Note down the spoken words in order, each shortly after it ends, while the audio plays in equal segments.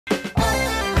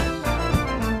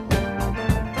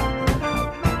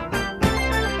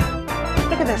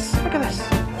this, look at this.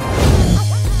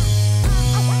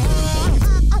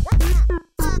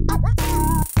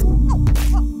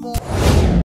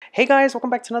 Hey guys, welcome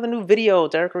back to another new video.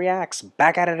 Dereck Reacts,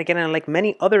 back at it again, and like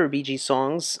many other BG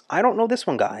songs, I don't know this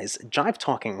one, guys. Jive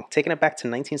Talking, taking it back to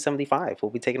 1975. We'll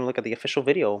be taking a look at the official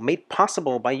video, made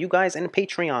possible by you guys and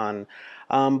Patreon.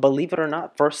 Believe it or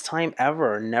not, first time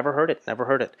ever. Never heard it, never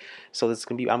heard it. So this is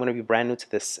gonna be, I'm gonna be brand new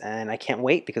to this, and I can't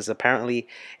wait because apparently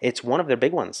it's one of their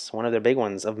big ones,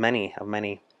 of many,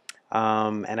 and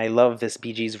I love this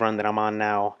BG's run that I'm on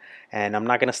now, and I'm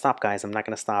not gonna stop, guys. I'm not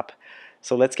gonna stop.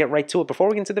 So let's get right to it. Before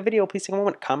we get into the video, please take a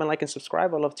moment, comment, like, and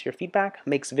subscribe. I'd love to hear feedback.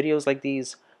 Makes videos like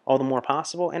these all the more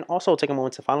possible. And also take a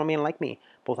moment to follow me and like me,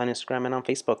 both on Instagram and on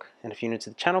Facebook. And if you're new to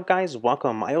the channel, guys,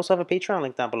 welcome. I also have a Patreon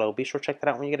link down below. Be sure to check that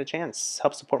out when you get a chance.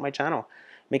 Help support my channel.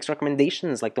 Makes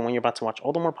recommendations like the one you're about to watch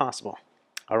all the more possible.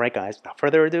 All right, guys, without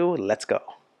further ado, let's go.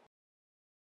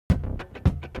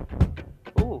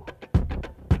 Ooh.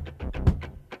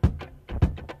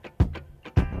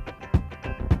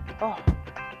 Oh.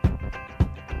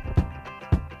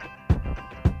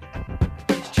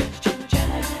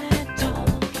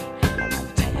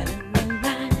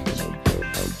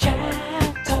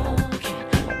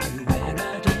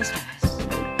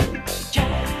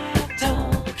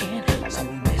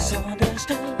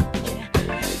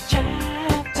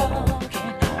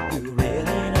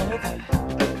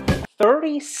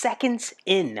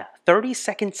 Thirty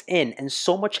seconds in, and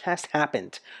so much has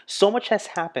happened. So much has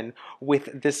happened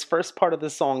with this first part of the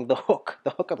song, the hook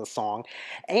of the song,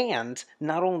 and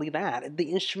not only that,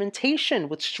 the instrumentation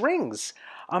with strings.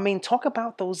 I mean, talk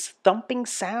about those thumping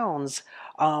sounds,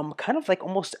 kind of like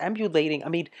almost emulating. I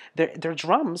mean, they're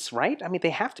drums, right? I mean,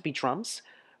 they have to be drums.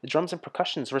 The drums and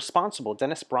percussion's responsible,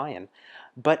 Dennis Bryan.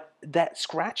 But that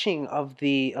scratching of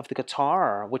the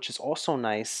guitar, which is also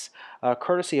nice,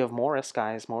 courtesy of Morris,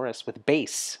 guys, Morris, with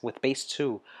bass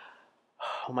too.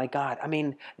 Oh my God! I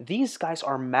mean, these guys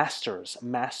are masters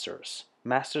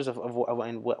of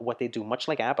what they do. Much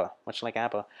like ABBA,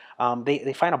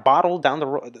 they find a bottle down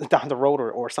the road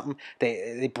or something.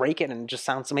 They break it and it just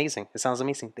sounds amazing. It sounds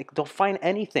amazing. They'll find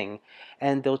anything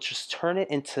and they'll just turn it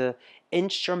into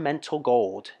instrumental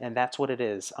gold, and that's what it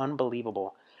is.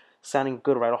 Unbelievable. Sounding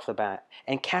good right off the bat,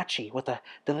 and catchy with the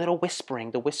little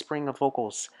whispering, of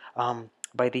vocals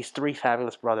by these three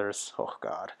fabulous brothers. Oh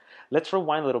God, let's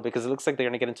rewind a little bit because it looks like they're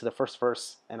gonna get into the first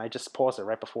verse, and I just paused it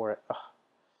right before it. Oh.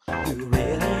 You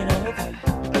really know that.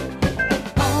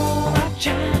 Oh, my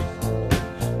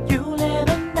child, you'll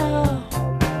never know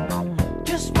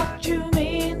just what you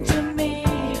mean to me.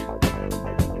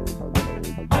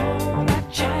 Oh, my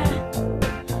child,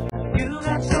 you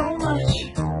got so much.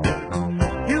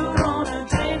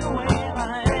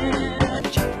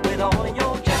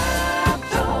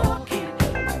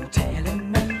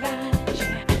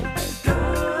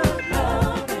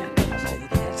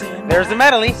 There's the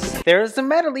medley. There's the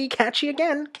medley. Catchy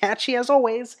again. Catchy as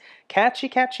always. Catchy.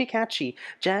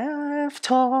 Jive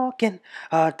Talkin.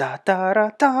 Da da da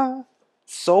da.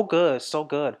 So good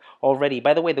already.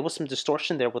 By the way, there was some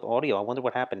distortion there with audio. I wonder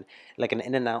what happened. Like an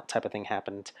in and out type of thing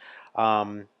happened.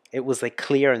 It was like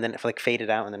clear and then it like faded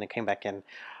out and then it came back in.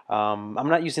 I'm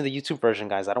not using the YouTube version,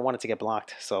 guys. I don't want it to get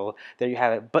blocked. So there you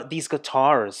have it. But these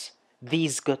guitars.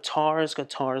 Barry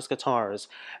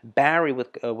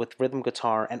with rhythm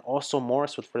guitar, and also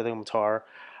Morris with rhythm guitar,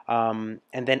 and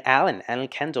then Alan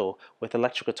Kendall with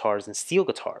electric guitars and steel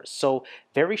guitars. So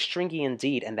very stringy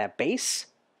indeed. And that bass,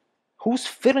 who's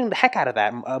fiddling the heck out of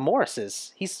that? Morris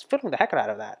is. He's fiddling the heck out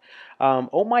of that.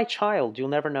 Oh my child, you'll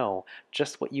never know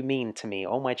just what you mean to me.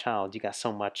 Oh my child, you got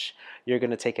so much. You're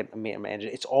gonna take it.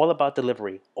 It's all about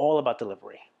delivery.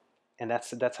 And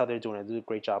that's how they're doing it. They do a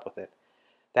great job with it.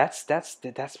 That's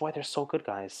why they're so good,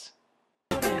 guys.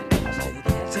 Look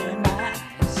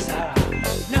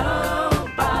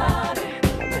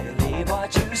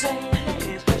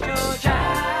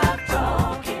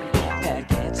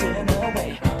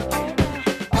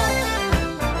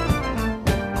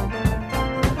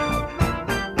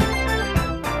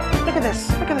at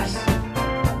this.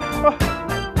 Oh.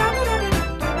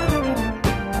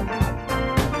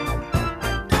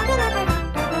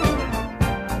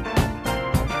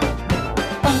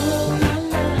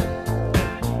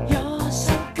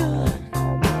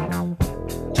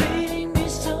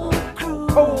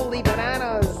 Holy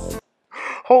bananas!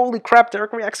 Holy crap,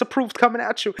 Dereck Reacts approved coming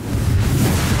at you.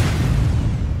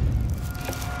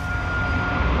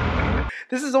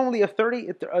 This is only a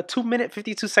 2-minute,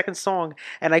 52-second song,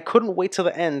 and I couldn't wait till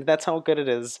the end. That's how good it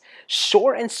is.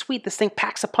 Short and sweet, this thing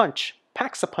packs a punch.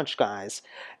 Packs a punch, guys.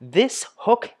 This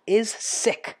hook is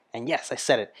sick. And yes, I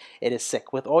said it. It is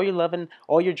sick. With all your lovin',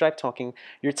 all your jive talking,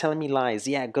 you're telling me lies.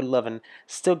 Yeah, good lovin'.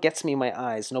 Still gets me in my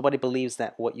eyes. Nobody believes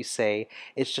that what you say.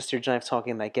 It's just your jive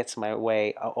talking that gets my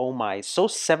way. Oh my. So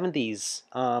 70s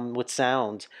with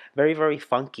sound. Very, very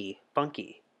funky.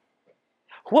 Funky.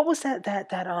 What was that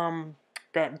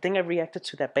thing I reacted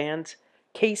to, that band?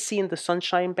 Casey and the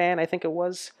Sunshine Band, I think it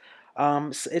was.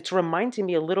 It's reminding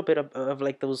me a little bit of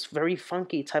like those very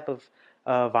funky type of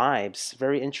vibes.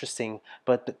 Very interesting.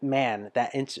 But man,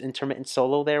 that intermittent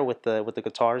solo there with the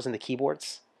guitars and the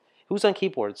keyboards. Who's on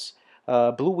keyboards?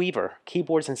 Blue Weaver,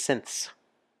 keyboards and synths.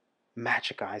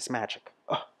 Magic, guys, magic.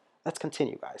 Let's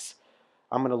continue, guys.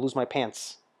 I'm gonna lose my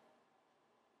pants.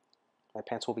 My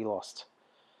pants will be lost.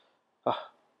 Ugh.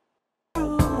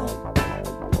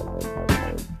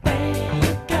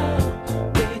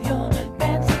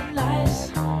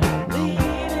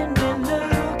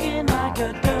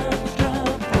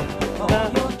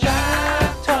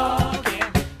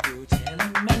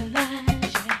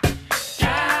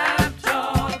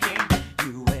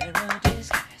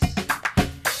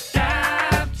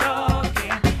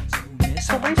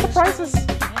 Surprises.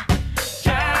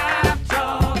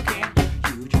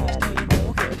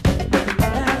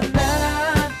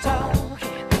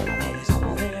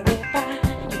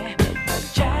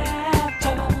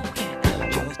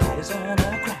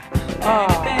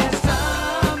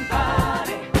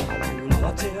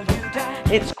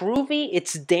 It's groovy,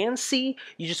 it's dancey.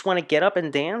 You just want to get up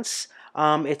and dance.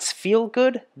 It's feel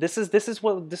good. This is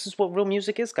what real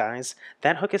music is, guys.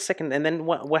 That hook is sick, and then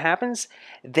what happens?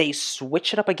 They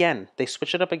switch it up again. They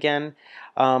switch it up again.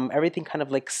 Everything kind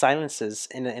of like silences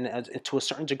to a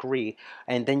certain degree,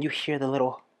 and then you hear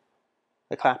the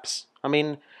claps. I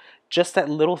mean, just that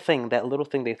little thing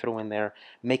they throw in there,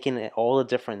 making it all the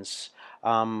difference.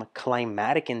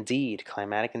 Climatic indeed,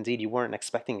 climatic indeed. You weren't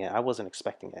expecting it. I wasn't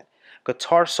expecting it.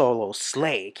 Guitar solo,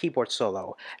 slay, keyboard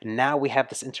solo. And now we have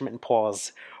this intermittent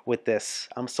pause with this.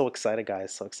 I'm so excited,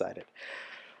 guys, so excited.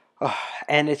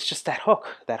 And it's just that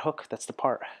hook, that's the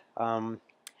part.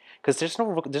 Because there's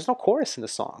no chorus in the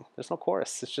song. There's no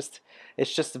chorus.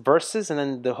 It's just verses and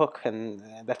then the hook, and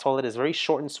that's all it is. Very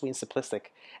short and sweet and simplistic,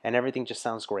 and everything just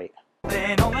sounds great.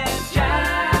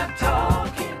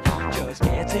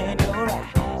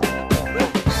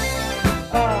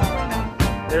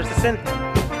 There's the synth.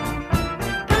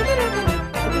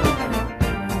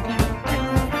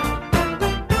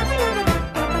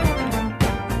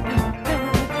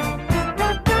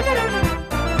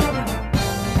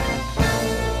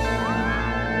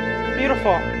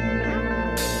 Beautiful.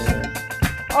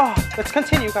 Oh, let's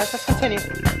continue, guys. Let's continue.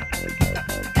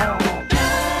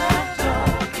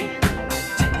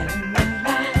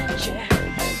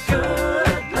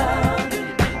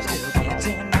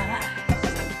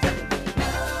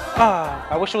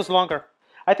 I wish it was longer.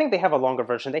 I think they have a longer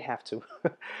version. They have to.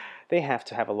 They have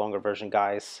to have a longer version,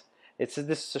 guys. This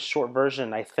is a short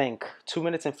version, I think. 2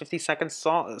 minutes and 50 seconds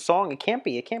song. It can't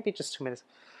be. It can't be just 2 minutes.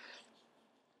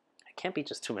 It can't be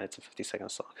just 2 minutes and 50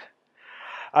 seconds song.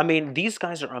 I mean, these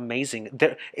guys are amazing.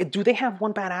 Do they have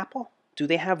one bad apple? Do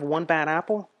they have one bad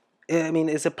apple? I mean,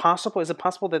 is it possible? Is it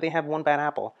possible that they have one bad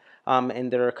apple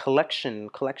in their collection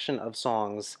of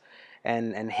songs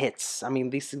and hits? I mean,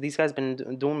 these guys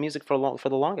been doing music for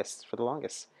the longest.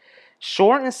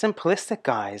 Short and simplistic,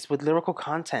 guys, with lyrical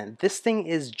content. This thing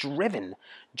is driven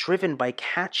by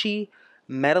catchy,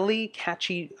 metally,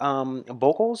 catchy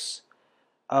vocals,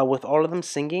 with all of them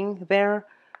singing there.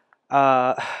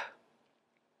 There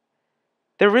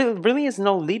really is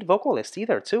no lead vocalist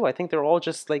either, too. I think they're all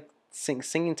just like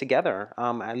singing together.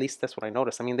 At least that's what I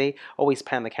noticed. I mean, they always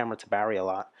pan the camera to Barry a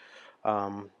lot.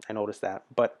 I noticed that.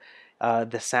 But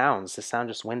the sound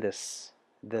just win this.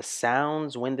 The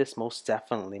sounds win this most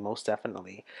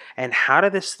definitely. And how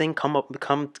did this thing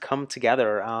come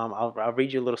together? I'll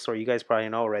read you a little story. You guys probably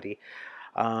know already.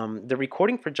 The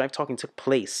recording for Jive Talking took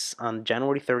place on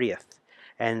January 30th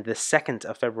and the 2nd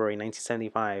of February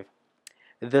 1975.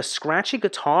 The scratchy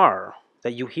guitar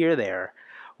that you hear there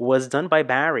was done by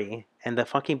Barry, and the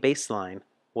funky bass line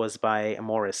was by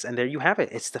Morris. And there you have it.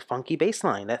 It's the funky bass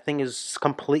line. That thing is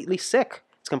completely sick.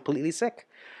 It's completely sick.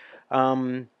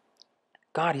 God,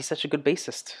 he's such a good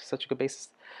bassist. Such a good bassist.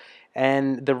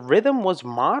 And the rhythm was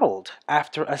modeled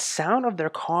after a sound of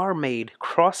their car made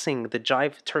crossing the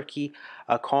Jive Turkey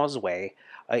Causeway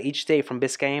each day from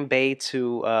Biscayne Bay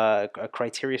to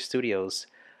Criteria Studios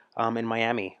in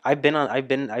Miami. I've been in that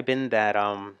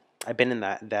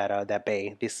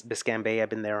bay, Biscayne Bay. I've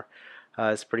been there.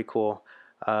 It's pretty cool.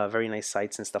 Very nice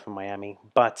sights and stuff in Miami.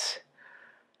 But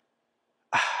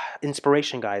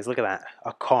inspiration, guys. Look at that.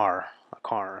 A car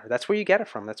car. That's where you get it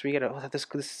from. That's where you get it. Oh, this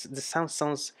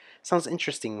sounds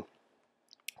interesting.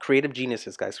 Creative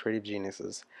geniuses, guys, creative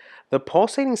geniuses. The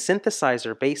pulsating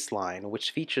synthesizer bass line,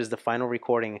 which features the final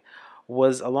recording,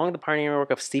 was along the pioneering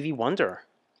work of Stevie Wonder,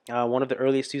 one of the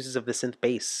earliest uses of the synth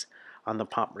bass on the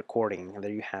pop recording. And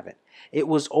there you have it. It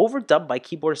was overdubbed by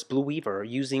keyboardist Blue Weaver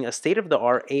using a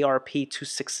state-of-the-art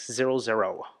ARP2600.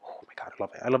 Oh my god, I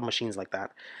love it. I love machines like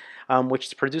that. Which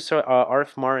the producer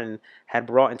R.F. Martin had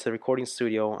brought into the recording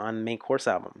studio on the main course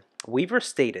album. Weaver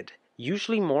stated,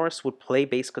 usually Morris would play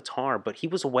bass guitar, but he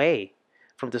was away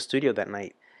from the studio that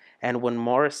night. And when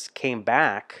Morris came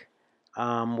back,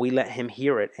 we let him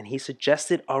hear it, and he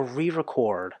suggested a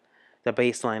re-record the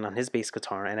bass line on his bass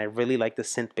guitar, and I really like the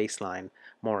synth bass line,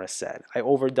 Morris said. I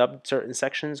overdubbed certain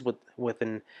sections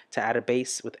to add a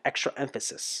bass with extra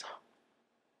emphasis.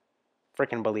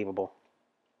 Freaking believable.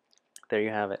 There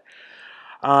you have it.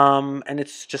 And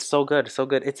it's just so good, so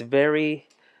good. It's very,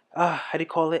 how do you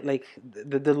call it? Like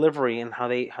the delivery and how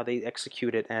they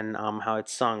execute it, and how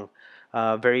it's sung,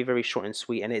 very very short and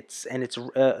sweet. And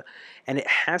it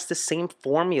has the same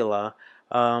formula,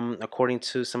 according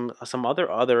to some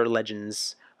other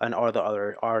legends and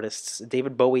other artists.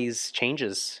 David Bowie's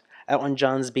Changes, Elton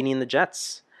John's Beanie and the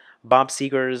Jets, Bob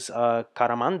Seger's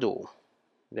Caramandu.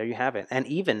 There you have it. And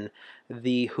even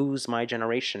the Who's My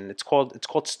Generation. It's called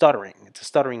stuttering. It's a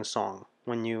stuttering song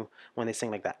when they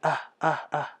sing like that.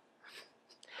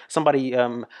 Somebody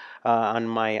on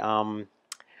my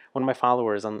one of my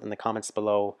followers in the comments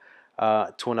below,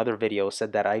 to another video,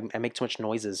 said that I make too much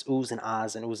noises, oohs and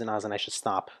ahs and oohs and ahs, and I should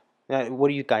stop. What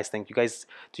do you guys think? Do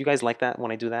you guys like that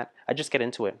when I do that? I just get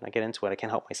into it. I get into it. I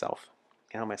can't help myself.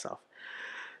 Can't help myself.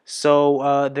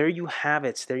 So there you have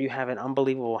it. There you have it.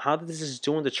 Unbelievable. How did this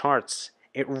do in the charts?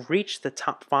 It reached the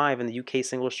top 5 in the UK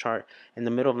singles chart in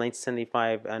the middle of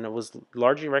 1975, and it was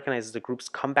largely recognized as the group's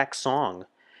comeback song.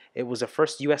 It was a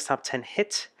first US top 10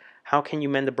 hit. How Can You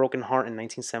Mend a Broken Heart in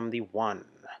 1971.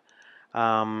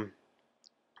 And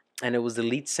it was the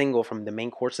lead single from the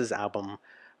Main Courses album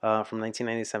from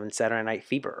 1997, Saturday Night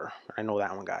Fever. I know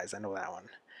that one, guys. I know that one.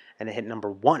 And it hit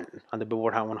 #1 on the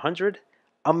Billboard Hot 100.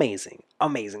 Amazing.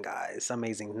 Amazing, guys.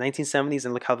 Amazing. 1970s,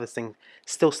 and look how this thing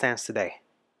still stands today.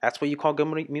 That's what you call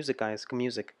good music, guys. Good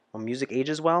music. When music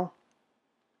ages well,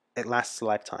 it lasts a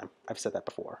lifetime. I've said that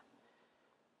before.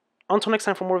 Until next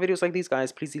time, for more videos like these,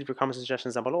 guys, please leave your comments and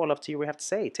suggestions down below. I'd love to hear what you have to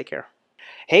say. Take care.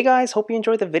 Hey guys, hope you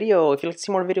enjoyed the video. If you'd like to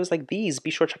see more videos like these,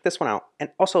 be sure to check this one out. And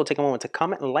also take a moment to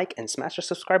comment, like, and smash the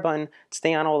subscribe button to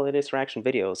stay on all the latest reaction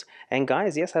videos. And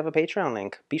guys, yes, I have a Patreon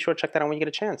link. Be sure to check that out when you get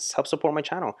a chance. Help support my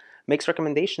channel. Makes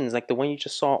recommendations like the one you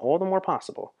just saw all the more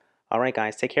possible. Alright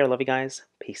guys, take care. Love you guys.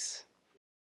 Peace.